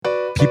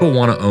People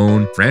want to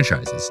own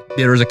franchises.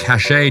 There is a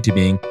cachet to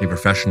being a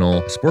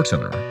professional sports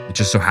owner. It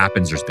just so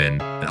happens there's been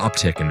an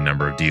uptick in the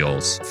number of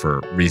deals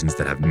for reasons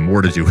that have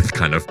more to do with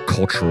kind of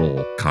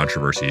cultural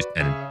controversies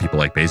and people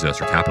like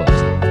Bezos are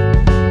capitalizing.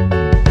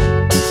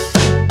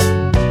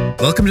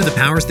 Welcome to the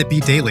Powers That Be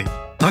Daily,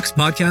 Puck's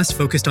podcast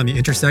focused on the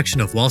intersection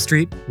of Wall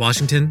Street,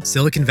 Washington,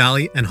 Silicon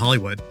Valley, and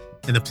Hollywood,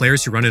 and the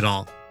players who run it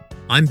all.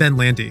 I'm Ben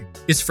Landy.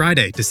 It's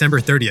Friday, December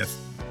 30th.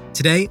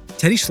 Today,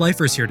 Teddy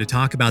Schleifer is here to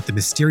talk about the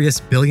mysterious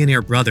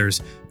billionaire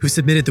brothers who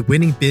submitted the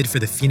winning bid for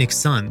the Phoenix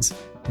Suns,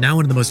 now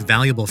one of the most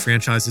valuable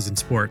franchises in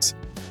sports,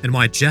 and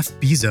why Jeff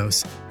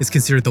Bezos is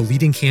considered the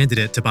leading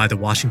candidate to buy the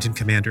Washington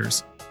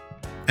Commanders.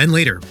 And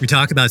later, we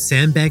talk about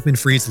Sam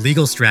Bankman-Fried's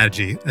legal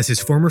strategy as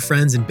his former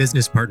friends and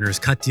business partners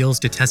cut deals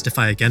to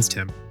testify against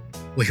him.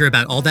 We'll hear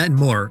about all that and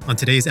more on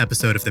today's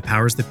episode of The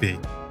Powers That Be.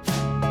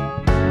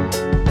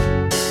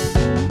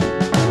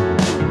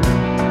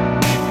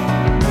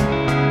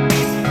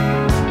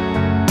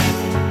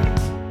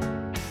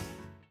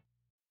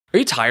 Are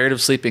you tired of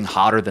sleeping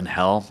hotter than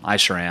hell? I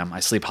sure am. I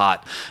sleep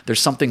hot. There's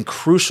something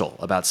crucial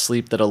about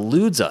sleep that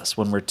eludes us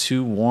when we're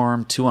too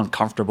warm, too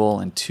uncomfortable,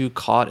 and too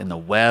caught in the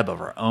web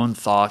of our own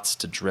thoughts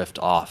to drift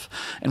off.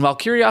 And while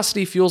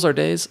curiosity fuels our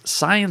days,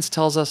 science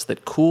tells us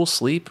that cool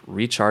sleep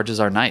recharges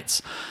our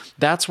nights.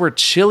 That's where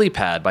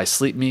ChiliPad by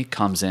Sleep Me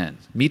comes in.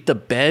 Meet the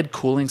bed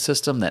cooling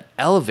system that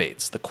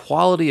elevates the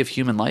quality of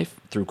human life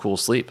through cool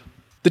sleep.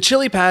 The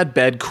ChiliPad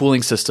bed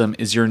cooling system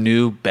is your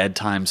new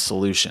bedtime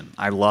solution.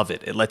 I love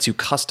it. It lets you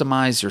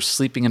customize your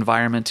sleeping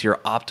environment to your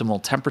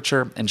optimal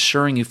temperature,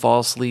 ensuring you fall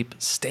asleep,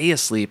 stay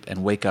asleep,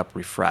 and wake up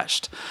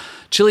refreshed.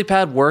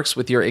 ChiliPad works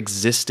with your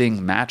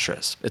existing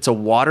mattress. It's a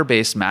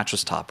water-based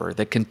mattress topper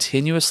that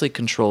continuously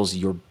controls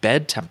your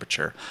bed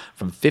temperature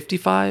from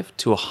 55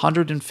 to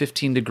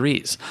 115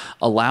 degrees,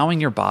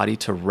 allowing your body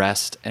to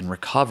rest and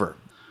recover.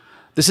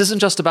 This isn't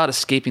just about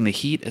escaping the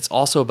heat, it's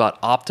also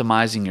about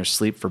optimizing your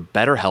sleep for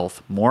better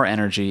health, more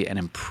energy, and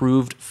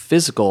improved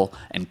physical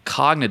and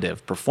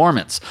cognitive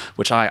performance,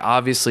 which I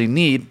obviously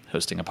need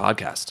hosting a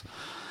podcast.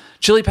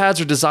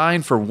 ChiliPads are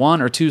designed for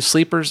 1 or 2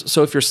 sleepers,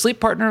 so if your sleep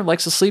partner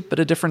likes to sleep at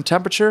a different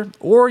temperature,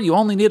 or you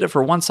only need it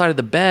for one side of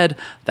the bed,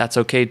 that's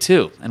okay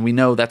too, and we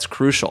know that's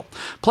crucial.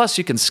 Plus,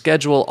 you can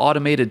schedule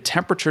automated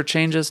temperature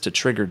changes to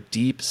trigger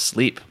deep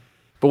sleep.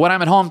 But when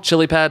I'm at home,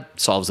 ChiliPad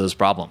solves those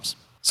problems.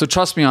 So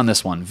trust me on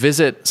this one.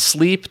 Visit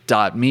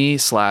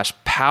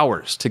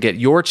sleep.me/powers to get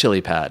your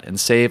ChiliPad and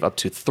save up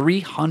to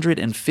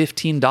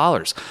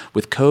 $315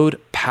 with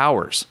code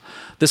POWERS.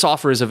 This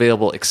offer is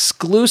available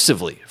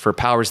exclusively for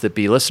Powers That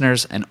Be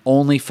listeners and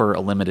only for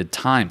a limited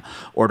time.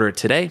 Order it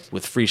today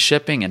with free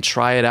shipping and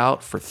try it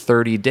out for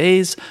 30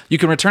 days. You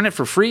can return it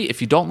for free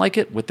if you don't like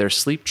it with their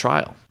sleep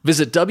trial.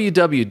 Visit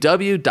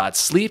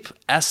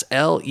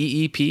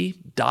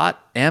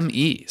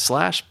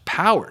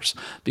www.sleep.me/powers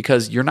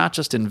because you're not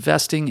just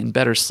investing in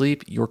better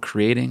sleep, you're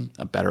creating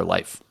a better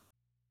life.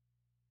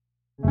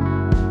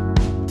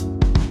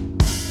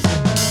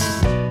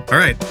 All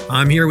right,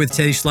 I'm here with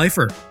Teddy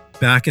Schleifer,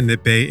 back in the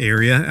Bay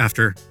Area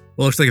after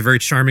what looks like a very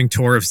charming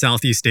tour of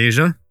Southeast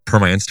Asia. Per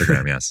my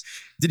Instagram, yes.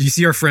 Did you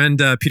see our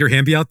friend Peter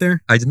Hamby out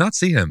there? I did not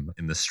see him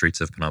in the streets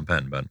of Phnom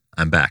Penh, but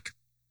I'm back.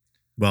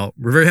 Well,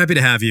 we're very happy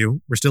to have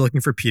you. We're still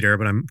looking for Peter,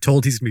 but I'm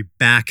told he's going to be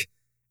back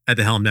at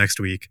the helm next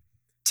week.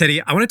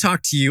 Teddy, I want to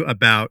talk to you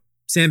about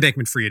Sam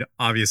Bankman-Fried,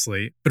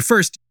 obviously. But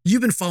first,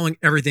 you've been following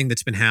everything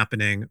that's been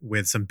happening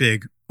with some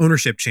big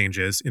ownership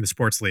changes in the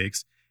sports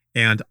leagues.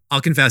 And I'll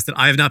confess that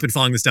I have not been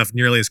following this stuff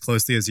nearly as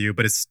closely as you,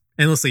 but it's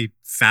endlessly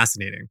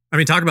fascinating. I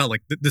mean, talk about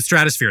like the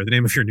stratosphere, the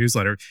name of your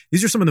newsletter.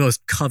 These are some of the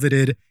most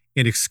coveted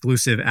and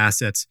exclusive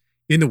assets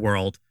in the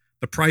world.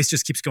 The price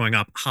just keeps going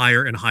up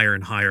higher and higher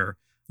and higher.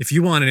 If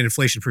you want an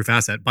inflation-proof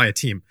asset, buy a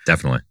team.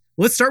 Definitely.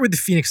 Let's start with the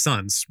Phoenix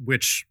Suns,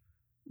 which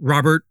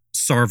Robert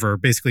Sarver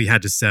basically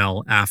had to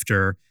sell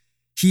after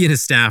he and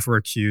his staff were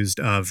accused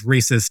of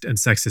racist and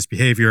sexist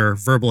behavior,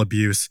 verbal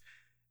abuse.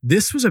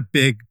 This was a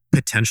big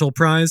potential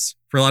prize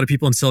for a lot of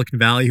people in Silicon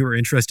Valley who were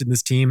interested in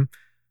this team.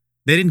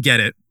 They didn't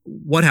get it.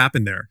 What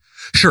happened there?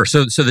 Sure.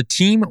 So the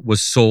team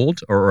was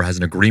sold or has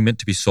an agreement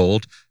to be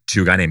sold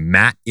to a guy named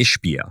Matt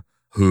Ishbia,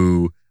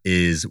 who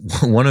is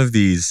one of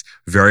these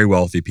very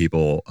wealthy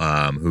people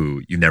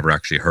who you never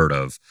actually heard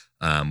of,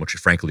 which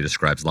frankly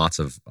describes lots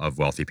of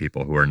wealthy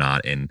people who are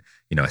not in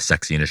a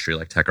sexy industry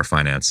like tech or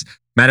finance.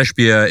 Matt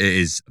Ishbia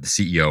is the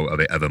CEO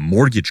of a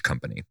mortgage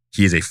company.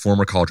 He is a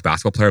former college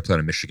basketball player, played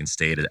on Michigan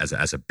State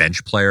as a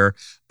bench player,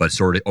 but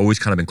sort of always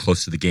kind of been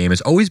close to the game. Has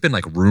always been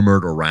like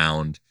rumored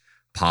around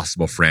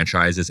possible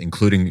franchises,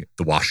 including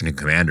the Washington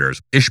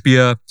Commanders.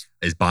 Ishbia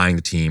is buying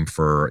the team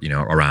for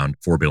around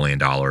 $4 billion.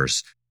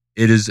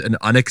 It is an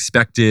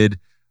unexpected,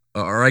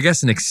 or I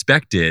guess an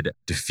expected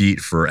defeat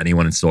for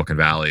anyone in Silicon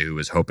Valley who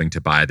was hoping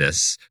to buy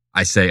this.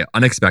 I say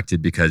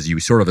unexpected because you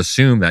sort of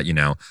assume that,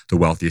 the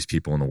wealthiest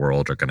people in the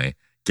world are going to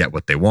get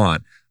what they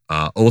want.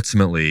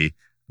 Ultimately,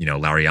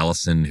 Larry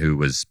Ellison, who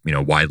was,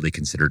 widely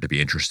considered to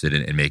be interested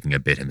in making a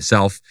bid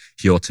himself.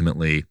 He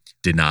ultimately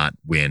did not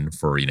win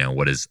for,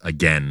 what is,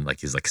 again, like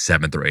his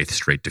seventh or eighth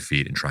straight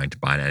defeat in trying to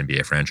buy an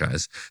NBA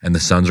franchise. And the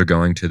Suns are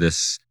going to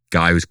this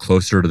guy who's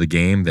closer to the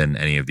game than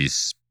any of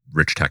these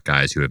rich tech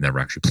guys who have never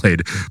actually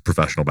played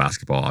professional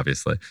basketball,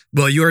 obviously.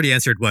 Well, you already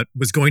answered what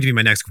was going to be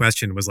my next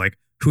question, was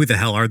who the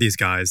hell are these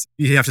guys?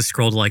 You have to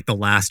scroll to the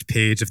last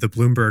page of the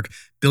Bloomberg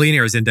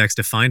Billionaires Index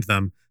to find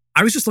them.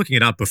 I was just looking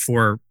it up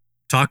before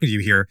talking to you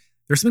here.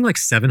 There's something like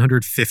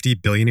 750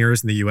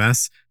 billionaires in the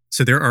US.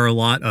 So there are a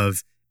lot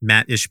of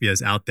Matt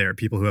Ishbias out there,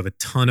 people who have a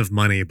ton of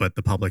money, but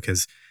the public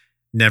has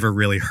never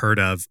really heard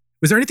of.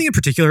 Was there anything in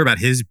particular about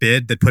his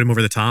bid that put him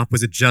over the top?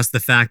 Was it just the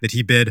fact that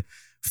he bid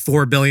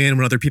 $4 billion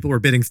when other people were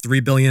bidding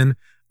 $3 billion?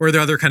 Or are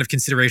there other kind of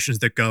considerations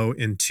that go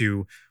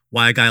into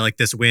why a guy like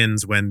this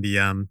wins when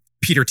the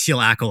Peter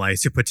Thiel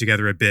acolytes who put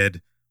together a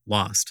bid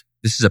lost?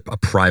 This is a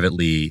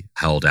privately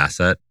held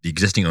asset. The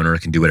existing owner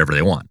can do whatever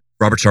they want.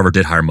 Robert Sarver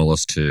did hire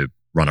Mullis to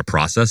run a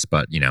process,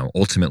 but,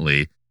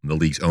 ultimately the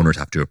league's owners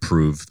have to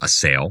approve a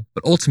sale.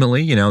 But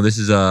ultimately, this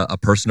is a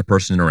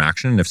person-to-person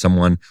interaction. And if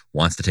someone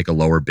wants to take a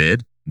lower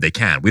bid, they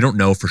can. We don't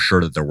know for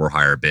sure that there were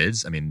higher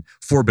bids. I mean,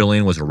 $4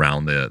 billion was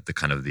around the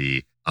kind of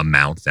the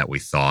amount that we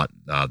thought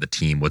the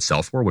team would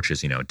sell for, which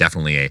is,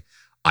 definitely a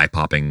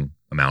eye-popping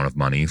amount of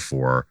money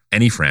for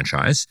any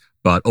franchise.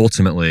 But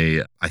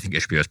ultimately, I think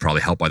Ishbia is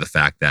probably helped by the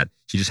fact that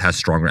he just has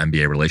stronger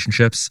NBA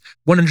relationships.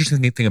 One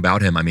interesting thing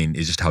about him,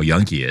 is just how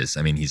young he is.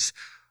 I think he's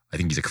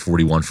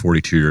 41,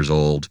 42 years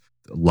old.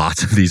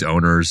 Lots of these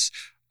owners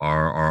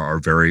are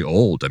very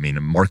old.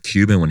 Mark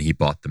Cuban, when he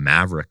bought the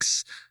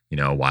Mavericks,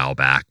 a while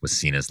back, was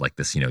seen as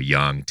this,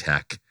 young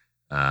tech,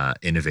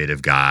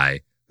 innovative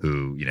guy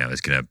who,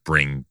 is going to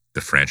bring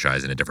the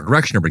franchise in a different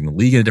direction or bring the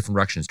league in a different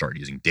direction, start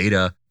using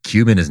data.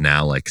 Cuban is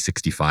now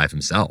 65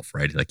 himself,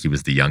 right? He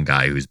was the young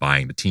guy who's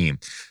buying the team.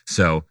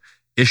 So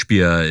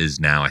Ishbia is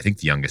now, I think,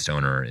 the youngest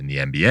owner in the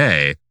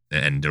NBA.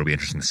 And it'll be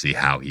interesting to see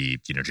how he,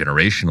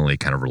 generationally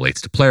kind of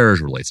relates to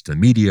players, relates to the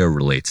media,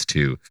 relates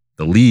to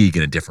the league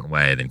in a different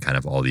way than kind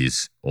of all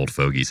these old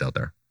fogies out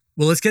there.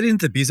 Well, let's get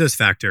into the Bezos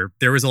factor.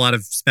 There was a lot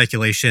of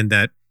speculation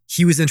that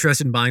he was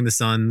interested in buying the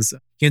Suns.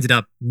 He ended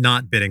up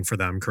not bidding for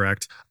them,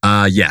 correct?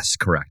 Yes,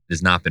 correct. It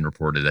has not been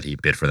reported that he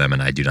bid for them,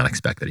 and I do not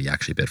expect that he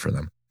actually bid for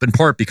them. But in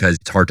part because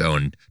it's hard to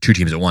own two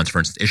teams at once. For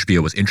instance,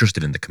 Ishbia was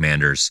interested in the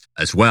Commanders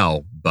as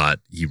well, but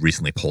he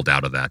recently pulled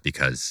out of that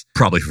because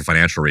probably for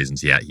financial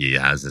reasons, he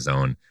has his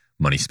own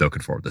money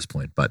spoken for at this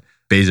point. But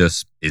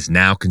Bezos is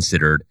now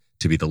considered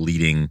to be the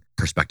leading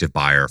prospective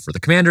buyer for the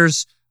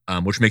Commanders,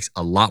 which makes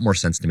a lot more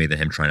sense to me than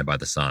him trying to buy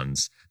the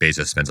Suns.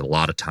 Bezos spends a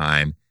lot of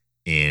time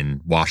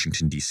in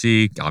Washington,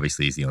 D.C.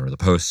 Obviously, he's the owner of the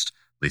Post,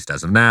 at least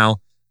as of now.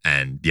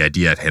 And the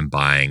idea of him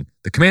buying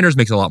the Commanders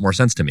makes a lot more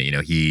sense to me.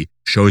 He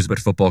shows up at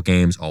football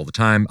games all the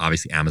time.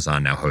 Obviously,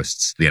 Amazon now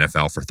hosts the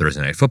NFL for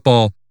Thursday Night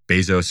Football.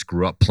 Bezos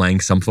grew up playing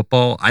some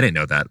football. I didn't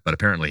know that, but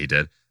apparently he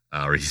did.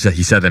 Or he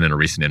said that in a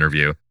recent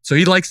interview. So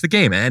he likes the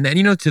game. And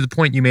to the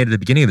point you made at the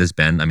beginning of this,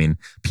 Ben,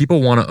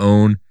 people want to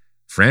own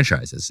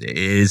franchises. It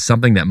is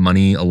something that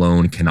money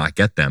alone cannot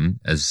get them,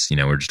 as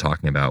we're just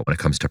talking about when it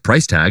comes to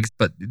price tags.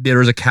 But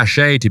there is a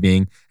cachet to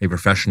being a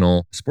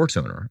professional sports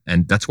owner,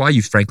 and that's why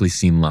you've frankly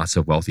seen lots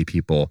of wealthy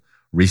people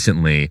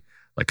recently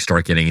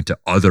start getting into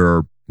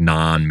other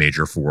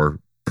non-major four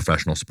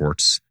professional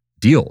sports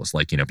deals,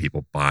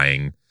 people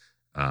buying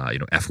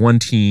F1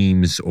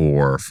 teams,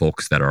 or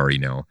folks that are,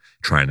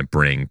 trying to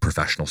bring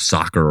professional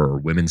soccer or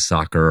women's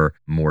soccer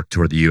more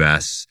toward the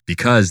US,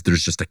 because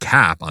there's just a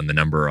cap on the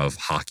number of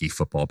hockey,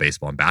 football,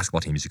 baseball, and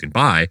basketball teams you can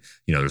buy.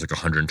 There's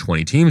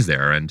 120 teams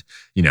there. And,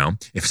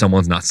 if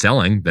someone's not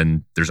selling,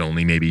 then there's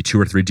only maybe 2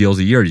 or 3 deals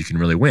a year you can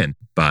really win.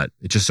 But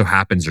it just so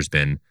happens there's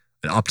been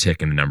an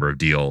uptick in the number of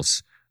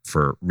deals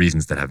for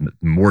reasons that have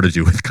more to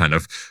do with kind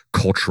of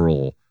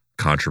cultural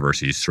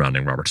controversies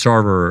surrounding Robert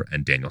Sarver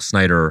and Daniel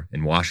Snyder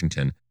in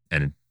Washington,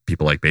 and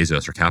people like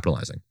Bezos are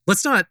capitalizing.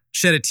 Let's not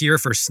shed a tear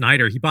for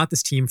Snyder. He bought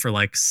this team for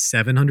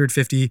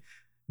 $750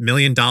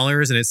 million,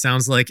 and it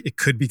sounds like it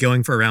could be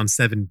going for around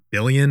 $7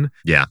 billion.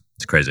 Yeah,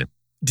 it's crazy.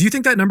 Do you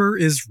think that number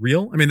is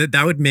real?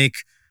 That would make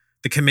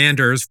the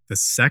Commanders the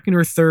second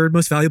or third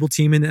most valuable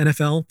team in the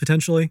NFL,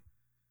 potentially?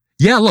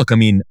 Yeah, look,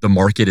 the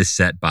market is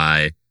set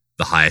by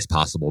the highest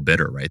possible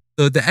bidder, right?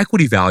 The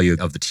equity value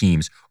of the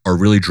teams are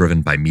really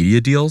driven by media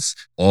deals.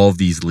 All of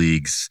these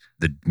leagues,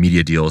 the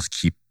media deals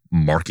keep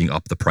marking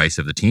up the price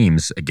of the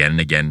teams again and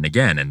again and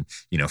again. And,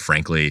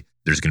 frankly,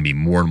 there's going to be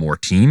more and more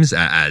teams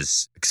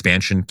as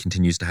expansion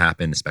continues to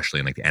happen, especially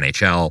in the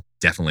NHL.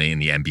 Definitely in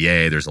the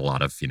NBA, there's a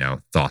lot of,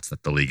 thoughts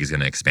that the league is going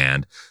to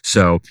expand.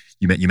 So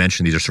you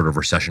mentioned these are sort of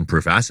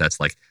recession-proof assets.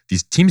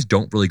 These teams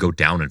don't really go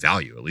down in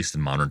value, at least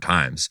in modern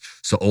times.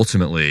 So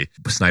ultimately,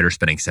 Snyder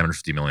spending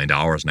 $750 million in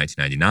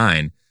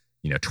 1999,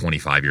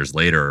 25 years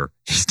later,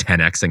 he's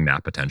 10xing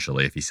that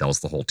potentially if he sells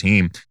the whole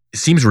team. It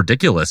seems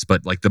ridiculous,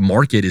 but the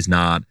market is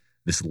not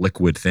this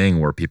liquid thing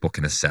where people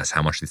can assess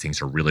how much these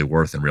things are really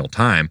worth in real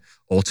time.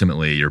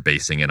 Ultimately, you're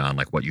basing it on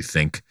what you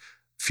think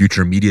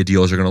future media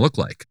deals are going to look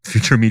like.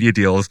 Future media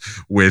deals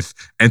with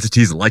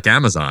entities like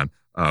Amazon,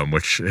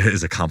 which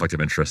is a conflict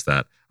of interest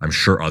that I'm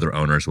sure other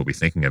owners will be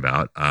thinking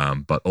about.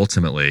 But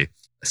ultimately,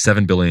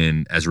 $7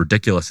 billion, as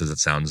ridiculous as it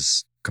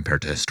sounds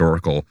compared to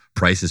historical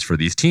prices for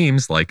these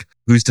teams, like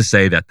who's to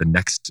say that the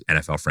next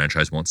NFL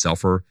franchise won't sell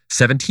for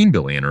 $17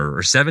 billion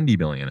or $70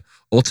 billion?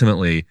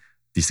 Ultimately,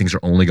 these things are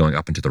only going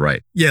up and to the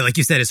right. Yeah, like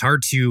you said, it's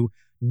hard to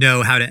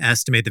know how to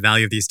estimate the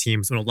value of these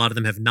teams when a lot of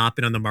them have not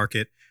been on the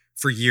market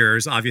for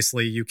years.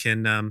 Obviously, you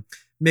can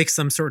make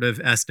some sort of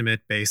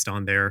estimate based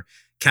on their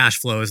cash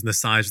flows and the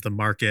size of the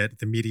market,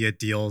 the media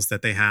deals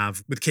that they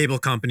have with cable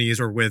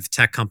companies or with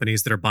tech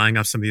companies that are buying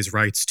up some of these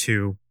rights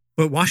too.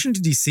 But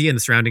Washington, D.C. and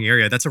the surrounding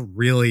area, that's a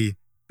really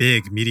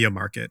big media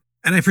market.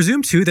 And I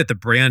presume too that the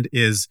brand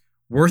is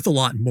worth a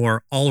lot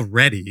more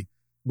already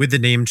with the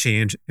name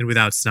change and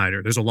without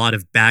Snyder. There's a lot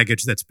of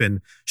baggage that's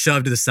been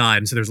shoved to the side.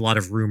 And so there's a lot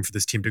of room for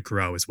this team to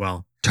grow as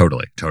well.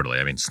 Totally.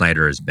 I mean,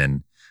 Snyder has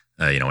been,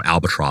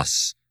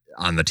 albatross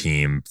on the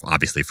team.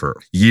 Obviously, for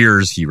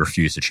years, he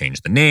refused to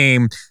change the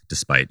name,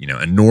 despite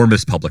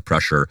enormous public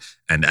pressure.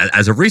 And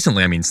as of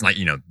recently, I mean,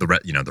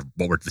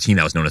 the team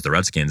that was known as the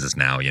Redskins is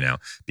now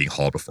being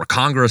hauled before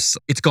Congress.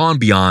 It's gone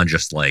beyond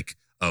just like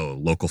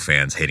local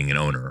fans hating an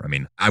owner. I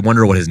mean, I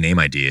wonder what his name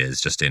idea is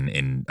just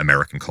in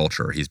American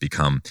culture. He's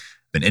become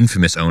an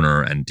infamous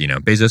owner, and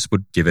Bezos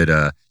would give it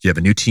you have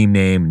a new team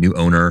name, new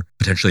owner,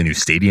 potentially a new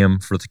stadium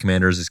for the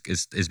Commanders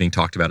is being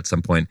talked about at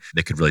some point.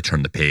 They could really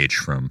turn the page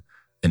from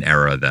an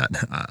era that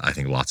I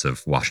think lots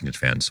of Washington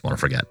fans want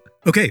to forget.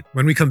 Okay,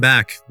 when we come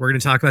back, we're going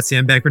to talk about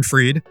Sam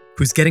Bankman-Fried,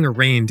 who's getting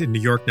arraigned in New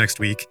York next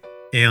week,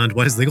 and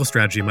what his legal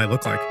strategy might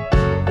look like.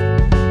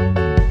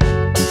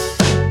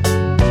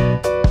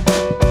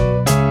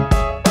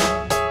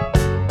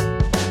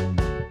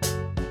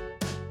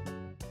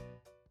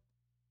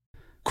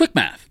 Quick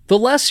math. The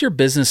less your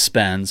business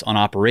spends on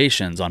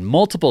operations, on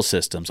multiple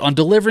systems, on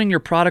delivering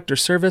your product or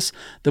service,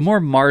 the more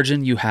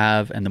margin you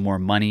have and the more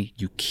money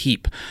you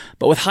keep.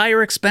 But with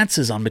higher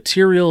expenses on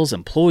materials,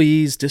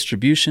 employees,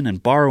 distribution,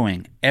 and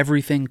borrowing,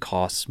 everything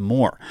costs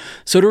more.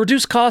 So to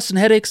reduce costs and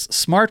headaches,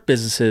 smart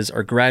businesses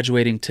are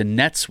graduating to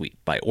NetSuite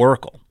by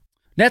Oracle.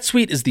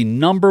 NetSuite is the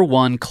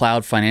 #1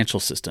 cloud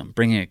financial system,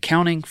 bringing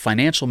accounting,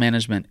 financial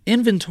management,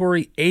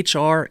 inventory,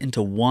 HR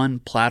into one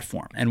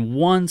platform and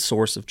one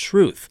source of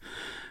truth.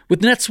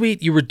 With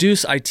NetSuite, you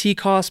reduce IT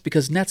costs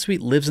because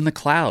NetSuite lives in the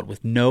cloud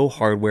with no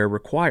hardware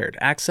required,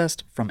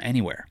 accessed from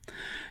anywhere.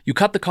 You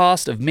cut the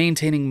cost of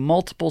maintaining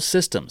multiple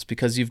systems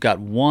because you've got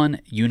one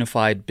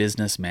unified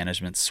business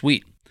management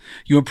suite.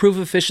 You improve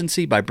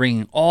efficiency by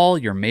bringing all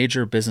your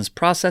major business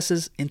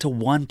processes into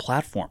one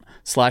platform,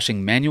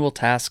 slashing manual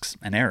tasks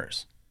and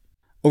errors.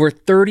 Over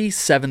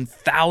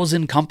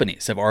 37,000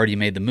 companies have already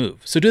made the move.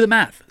 So do the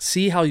math.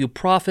 See how you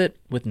profit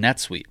with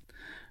NetSuite.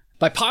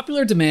 By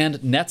popular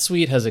demand,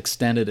 NetSuite has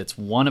extended its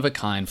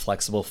one-of-a-kind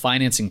flexible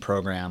financing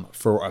program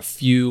for a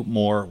few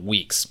more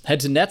weeks.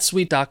 Head to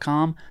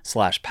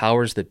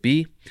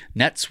netsuite.com/powersthatbe,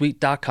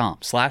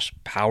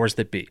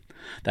 netsuite.com/powersthatbe.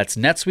 That's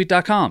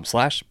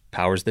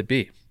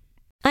netsuite.com/powersthatbe.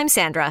 I'm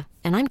Sandra,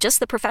 and I'm just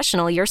the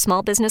professional your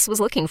small business was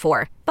looking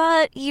for.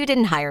 But you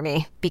didn't hire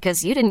me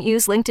because you didn't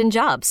use LinkedIn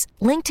Jobs.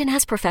 LinkedIn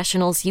has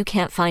professionals you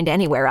can't find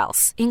anywhere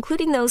else,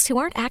 including those who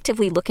aren't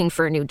actively looking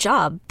for a new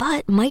job,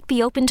 but might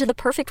be open to the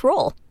perfect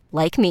role,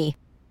 like me.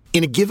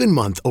 In a given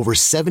month, over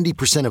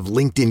 70% of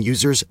LinkedIn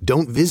users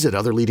don't visit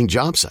other leading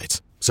job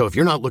sites. So if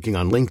you're not looking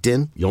on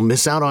LinkedIn, you'll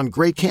miss out on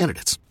great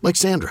candidates like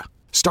Sandra.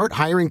 Start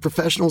hiring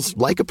professionals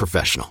like a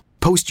professional.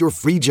 Post your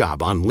free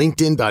job on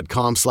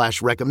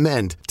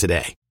linkedin.com/recommend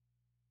today.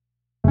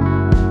 All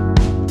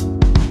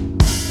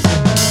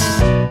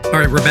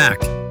right, we're back.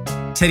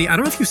 Teddy, I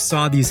don't know if you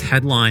saw these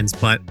headlines,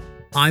 but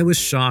I was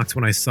shocked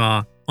when I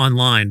saw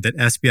online that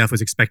SBF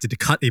was expected to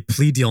cut a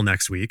plea deal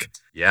next week.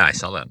 Yeah, I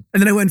saw that.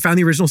 And then I went and found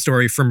the original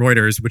story from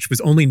Reuters, which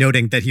was only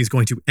noting that he's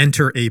going to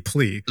enter a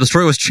plea. The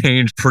story was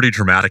changed pretty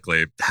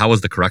dramatically. How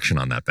was the correction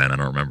on that, Ben? I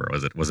don't remember.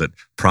 Was it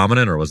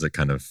prominent or was it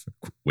kind of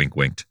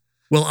winked?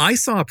 Well, I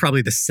saw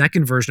probably the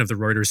second version of the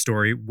Reuters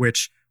story,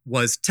 which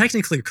was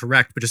technically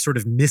correct, but just sort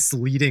of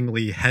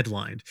misleadingly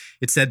headlined.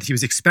 It said he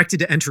was expected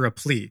to enter a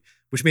plea,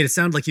 which made it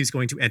sound like he was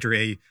going to enter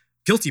a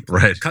guilty plea,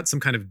 right, cut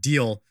some kind of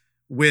deal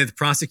with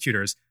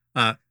prosecutors.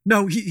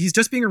 No, he's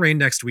just being arraigned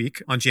next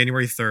week on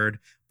January 3rd,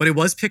 but it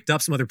was picked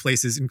up some other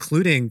places,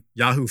 including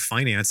Yahoo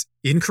Finance,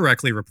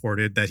 incorrectly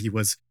reported that he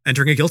was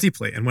entering a guilty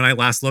plea. And when I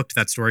last looked,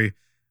 that story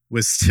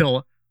was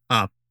still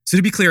up. So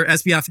to be clear,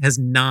 SBF has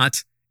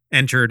not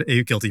entered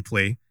a guilty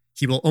plea.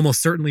 He will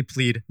almost certainly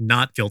plead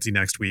not guilty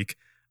next week.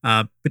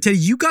 But Teddy,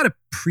 you got a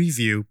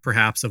preview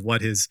perhaps of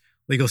what his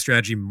legal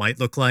strategy might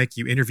look like.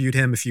 You interviewed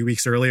him a few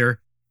weeks earlier,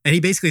 and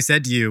he basically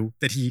said to you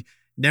that he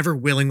never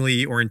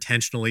willingly or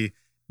intentionally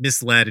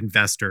misled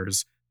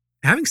investors.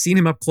 Having seen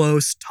him up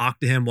close, talked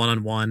to him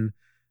one-on-one,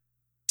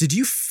 did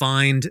you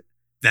find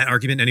that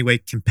argument in any way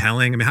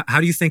compelling? I mean,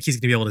 how do you think he's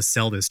going to be able to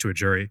sell this to a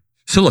jury?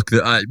 So look,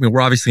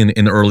 we're obviously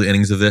in the early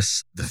innings of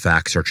this. The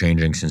facts are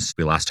changing since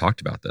we last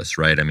talked about this,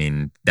 right? I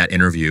mean, that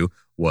interview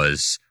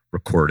was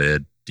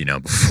recorded,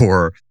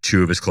 before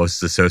two of his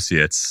closest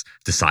associates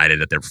decided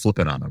that they were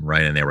flipping on him,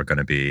 right? And they were going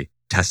to be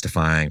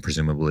testifying,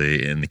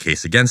 presumably, in the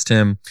case against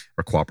him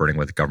or cooperating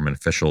with government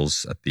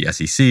officials at the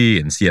SEC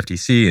and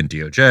CFTC and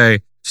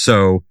DOJ.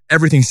 So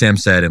everything Sam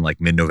said in like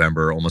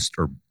mid-November, almost,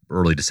 or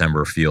early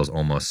December, feels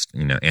almost,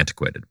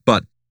 antiquated.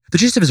 But the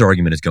gist of his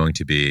argument is going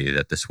to be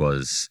that this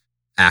was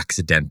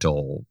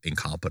accidental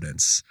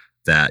incompetence,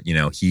 that,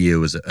 he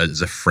was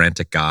a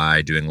frantic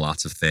guy doing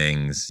lots of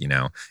things,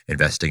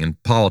 investing in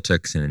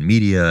politics and in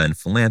media and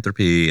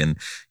philanthropy. And,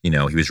 he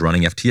was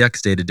running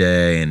FTX day to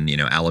day. And,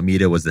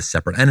 Alameda was this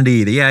separate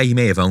entity that, yeah, he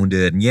may have owned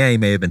it. And yeah, he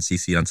may have been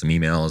CC'd on some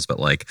emails. But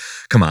like,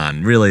 come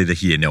on, really, that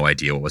he had no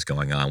idea what was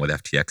going on with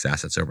FTX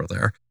assets over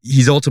there.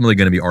 He's ultimately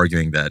going to be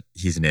arguing that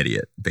he's an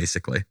idiot,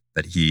 basically,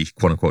 that he,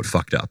 quote unquote,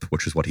 fucked up,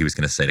 which is what he was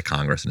going to say to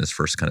Congress in his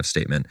first kind of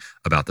statement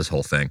about this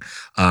whole thing.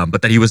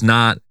 But that he was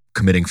not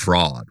committing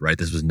fraud, right?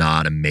 This was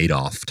not a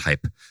Madoff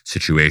type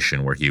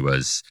situation where he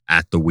was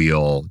at the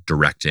wheel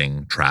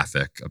directing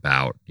traffic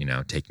about,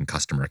 taking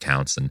customer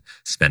accounts and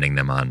spending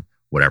them on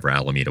whatever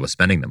Alameda was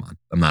spending them on.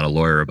 I'm not a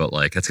lawyer, but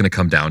like, that's going to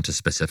come down to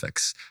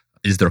specifics.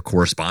 Is there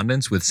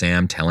correspondence with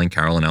Sam telling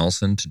Carolyn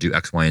Ellison to do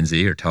X, Y, and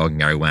Z, or telling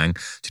Gary Wang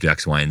to do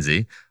X, Y, and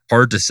Z?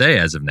 Hard to say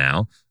as of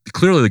now.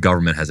 Clearly, the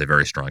government has a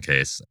very strong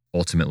case.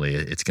 Ultimately,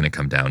 it's going to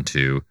come down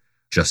to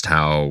just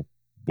how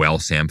well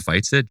Sam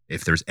fights it,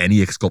 if there's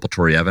any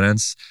exculpatory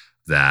evidence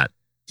that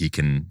he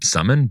can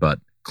summon. But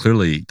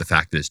clearly the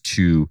fact that his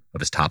two of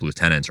his top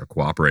lieutenants are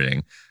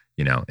cooperating,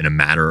 in a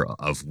matter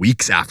of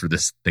weeks after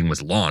this thing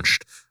was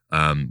launched,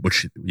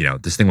 which,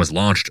 this thing was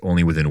launched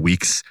only within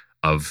weeks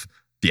of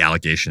the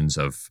allegations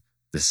of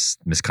this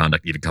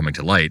misconduct even coming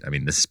to light. I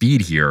mean, the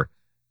speed here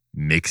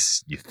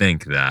makes you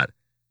think that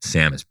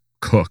Sam is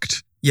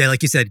cooked. Yeah,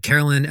 like you said,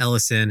 Carolyn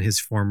Ellison, his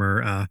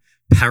former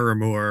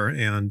paramour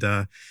and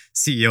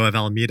CEO of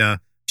Alameda,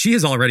 she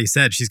has already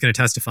said she's going to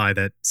testify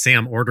that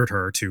Sam ordered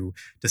her to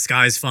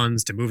disguise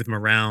funds, to move them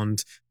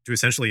around, to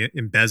essentially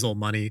embezzle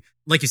money.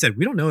 Like you said,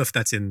 we don't know if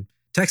that's in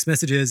text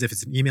messages, if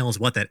it's in emails,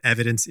 what that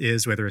evidence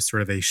is, whether it's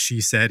sort of a she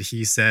said,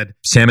 he said.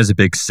 Sam is a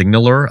big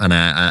signaler, and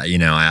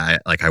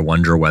I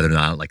wonder whether or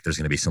not like there's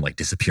going to be some like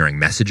disappearing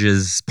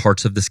messages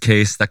parts of this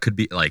case that could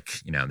be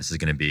like, this is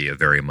going to be a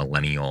very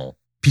millennial.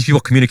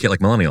 People communicate like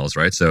millennials,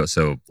 right?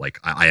 So like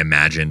I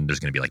imagine there's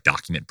going to be like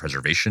document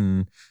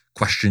preservation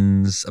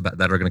questions about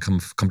that are going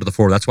to come to the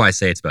fore. That's why I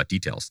say it's about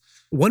details.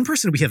 One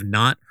person we have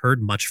not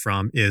heard much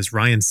from is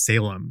Ryan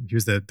Salem. He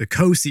was the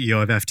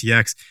co-CEO of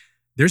FTX.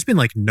 There's been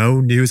like no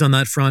news on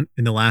that front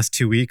in the last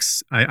 2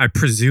 weeks. I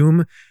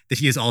presume that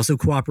he is also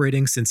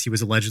cooperating since he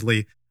was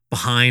allegedly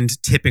behind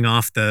tipping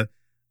off the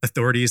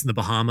authorities in the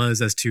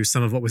Bahamas as to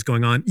some of what was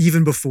going on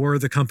even before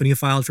the company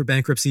filed for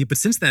bankruptcy. But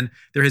since then,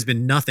 there has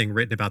been nothing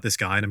written about this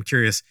guy. And I'm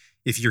curious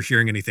if you're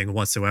hearing anything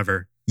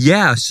whatsoever.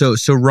 Yeah. So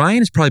Ryan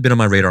has probably been on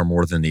my radar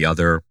more than the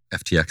other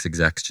FTX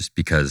execs, just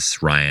because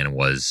Ryan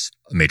was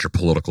a major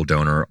political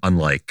donor,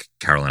 unlike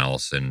Carolyn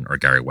Ellison or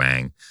Gary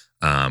Wang.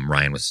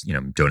 Ryan was,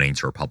 donating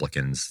to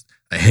Republicans,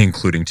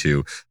 including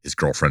to his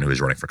girlfriend who was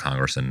running for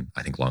Congress in,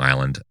 I think, Long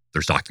Island.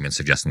 There's documents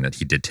suggesting that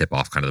he did tip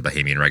off kind of the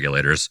Bahamian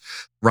regulators.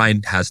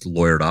 Ryan has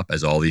lawyered up,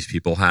 as all these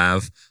people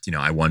have.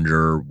 I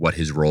wonder what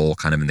his role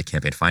kind of in the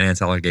campaign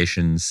finance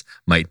allegations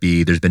might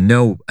be. There's been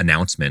no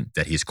announcement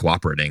that he's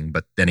cooperating,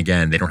 but then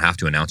again, they don't have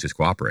to announce he's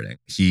cooperating.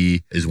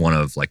 He is one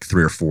of like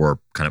 3 or 4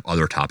 kind of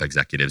other top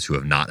executives who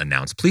have not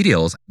announced plea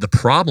deals. The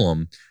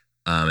problem,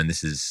 and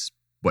this is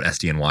what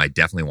SDNY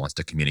definitely wants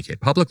to communicate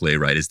publicly,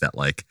 right, is that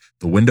like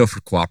the window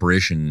for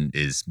cooperation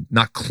is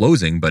not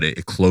closing, but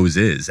it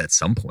closes at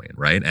some point,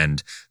 right?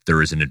 And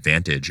there is an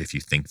advantage if you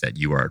think that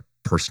you are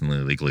personally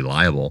legally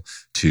liable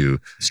to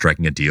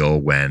striking a deal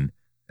when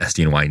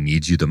SDNY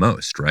needs you the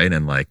most, right?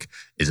 And like,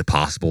 is it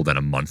possible that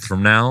a month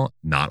from now,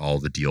 not all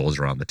the deals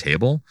are on the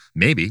table?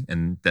 Maybe.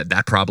 And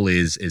that probably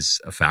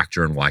is a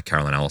factor in why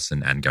Carolyn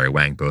Ellison and Gary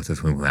Wang, both of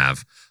whom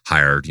have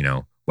hired,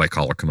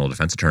 white-collar criminal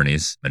defense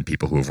attorneys and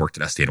people who have worked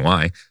at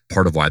SDNY,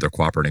 part of why they're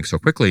cooperating so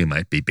quickly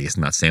might be based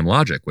on that same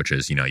logic, which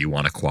is, you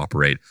want to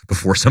cooperate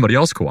before somebody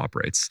else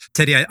cooperates.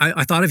 Teddy,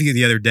 I thought of you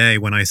the other day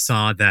when I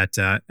saw that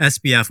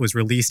SBF was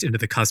released into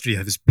the custody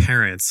of his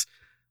parents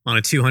on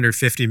a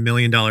 $250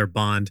 million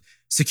bond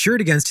secured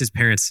against his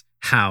parents'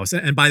 house.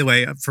 And by the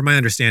way, from my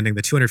understanding,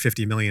 the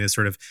 $250 million is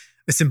sort of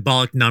a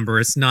symbolic number.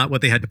 It's not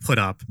what they had to put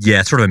up. Yeah,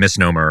 it's sort of a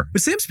misnomer.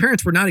 But Sam's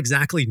parents were not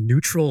exactly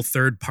neutral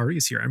third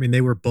parties here. I mean,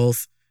 they were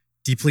both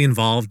deeply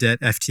involved at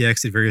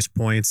FTX at various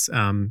points.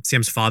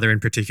 Sam's father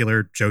in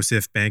particular,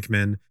 Joseph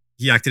Bankman,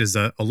 he acted as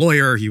a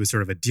lawyer. He was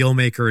sort of a deal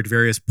maker at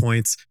various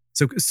points.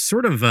 So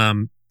sort of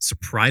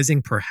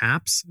surprising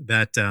perhaps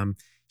that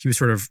he was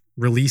sort of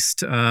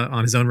released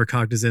on his own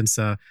recognizance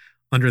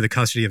under the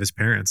custody of his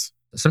parents.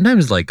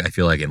 Sometimes, like, I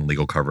feel like in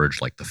legal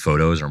coverage, like the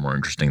photos are more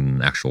interesting than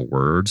the actual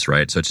words,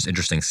 right? So it's just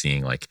interesting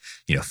seeing like,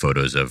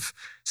 photos of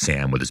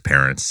Sam with his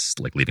parents,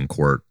 like leaving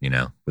court,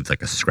 with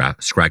like a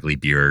scraggly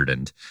beard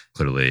and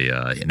clearly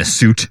in a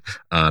suit,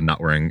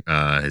 not wearing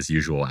his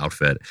usual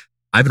outfit.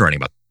 I've been writing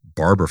about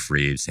Barbara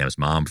Fried, Sam's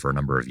mom, for a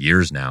number of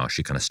years now.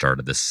 She kind of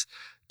started this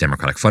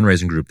Democratic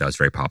fundraising group that was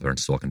very popular in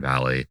Silicon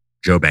Valley.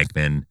 Joe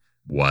Bankman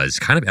was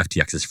kind of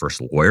FTX's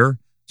first lawyer.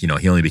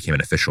 He only became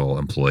an official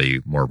employee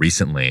more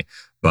recently,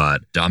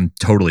 but I'm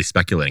totally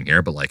speculating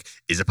here. But like,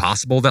 is it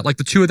possible that like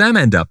the two of them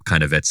end up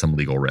kind of at some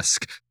legal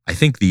risk? I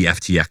think the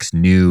FTX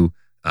new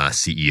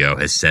CEO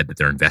has said that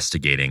they're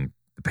investigating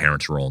the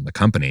parents' role in the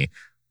company.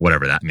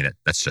 Whatever that,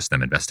 that's just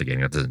them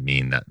investigating. That doesn't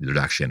mean that there's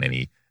actually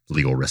any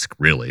legal risk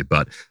really.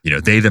 But,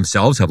 they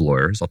themselves have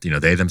lawyers,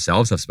 they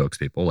themselves have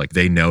spokespeople. Like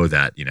they know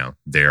that,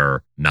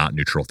 they're not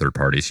neutral third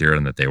parties here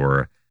and that they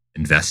were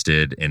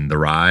invested in the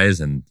rise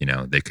and,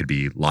 they could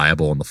be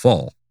liable in the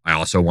fall. I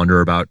also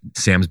wonder about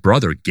Sam's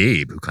brother,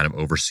 Gabe, who kind of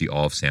oversee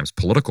all of Sam's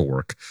political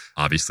work.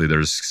 Obviously,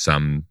 there's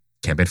some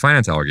campaign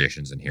finance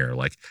allegations in here.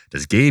 Like,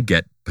 does Gabe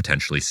get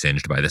potentially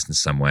singed by this in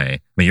some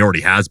way? He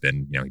already has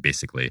been. He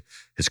basically,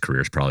 his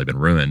career's probably been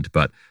ruined.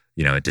 But,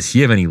 does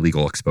he have any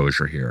legal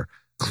exposure here?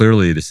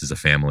 Clearly, this is a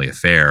family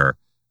affair.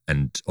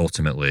 And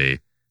ultimately,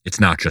 it's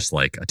not just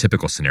like a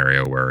typical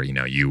scenario where,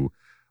 you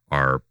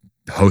are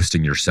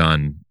hosting your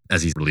son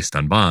as he's released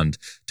on bond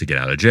to get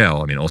out of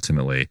jail.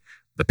 Ultimately,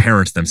 the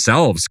parents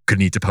themselves could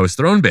need to post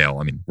their own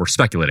bail. We're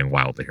speculating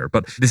wildly here,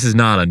 but this is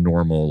not a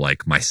normal,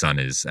 like, my son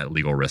is at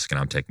legal risk and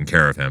I'm taking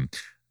care of him.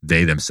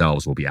 They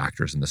themselves will be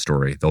actors in the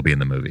story. They'll be in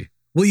the movie.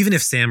 Well, even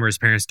if Sam or his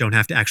parents don't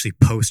have to actually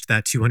post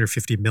that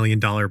 $250 million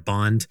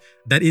bond,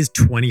 that is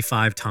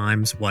 25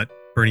 times what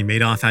Bernie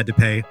Madoff had to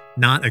pay.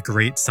 Not a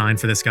great sign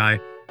for this guy.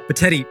 But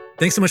Teddy,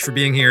 thanks so much for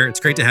being here. It's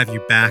great to have you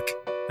back,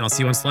 and I'll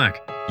see you on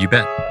Slack. You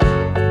bet.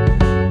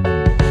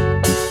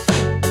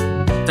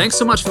 Thanks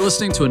so much for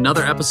listening to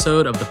another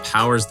episode of The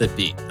Powers That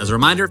Be. As a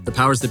reminder, The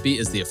Powers That Be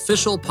is the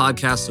official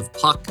podcast of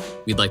Puck.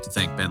 We'd like to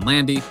thank Ben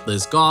Landy,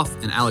 Liz Goff,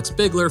 and Alex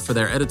Bigler for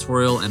their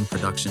editorial and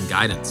production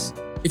guidance.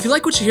 If you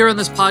like what you hear on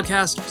this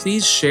podcast,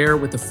 please share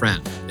with a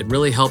friend. It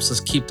really helps us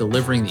keep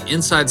delivering the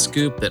inside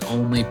scoop that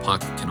only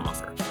Puck can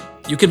offer.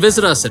 You can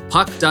visit us at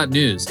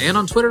puck.news and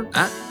on Twitter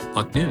at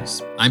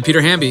pucknews. I'm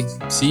Peter Hamby.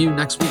 See you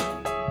next week.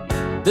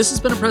 This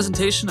has been a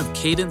presentation of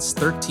Cadence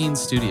 13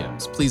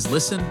 Studios. Please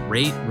listen,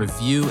 rate,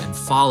 review, and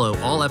follow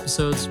all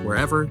episodes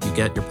wherever you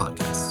get your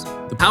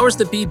podcasts. The Powers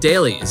That Be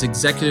Daily is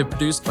executive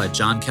produced by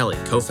John Kelly,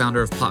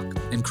 co-founder of Puck,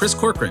 and Chris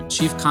Corcoran,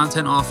 chief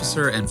content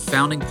officer and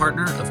founding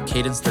partner of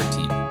Cadence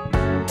 13.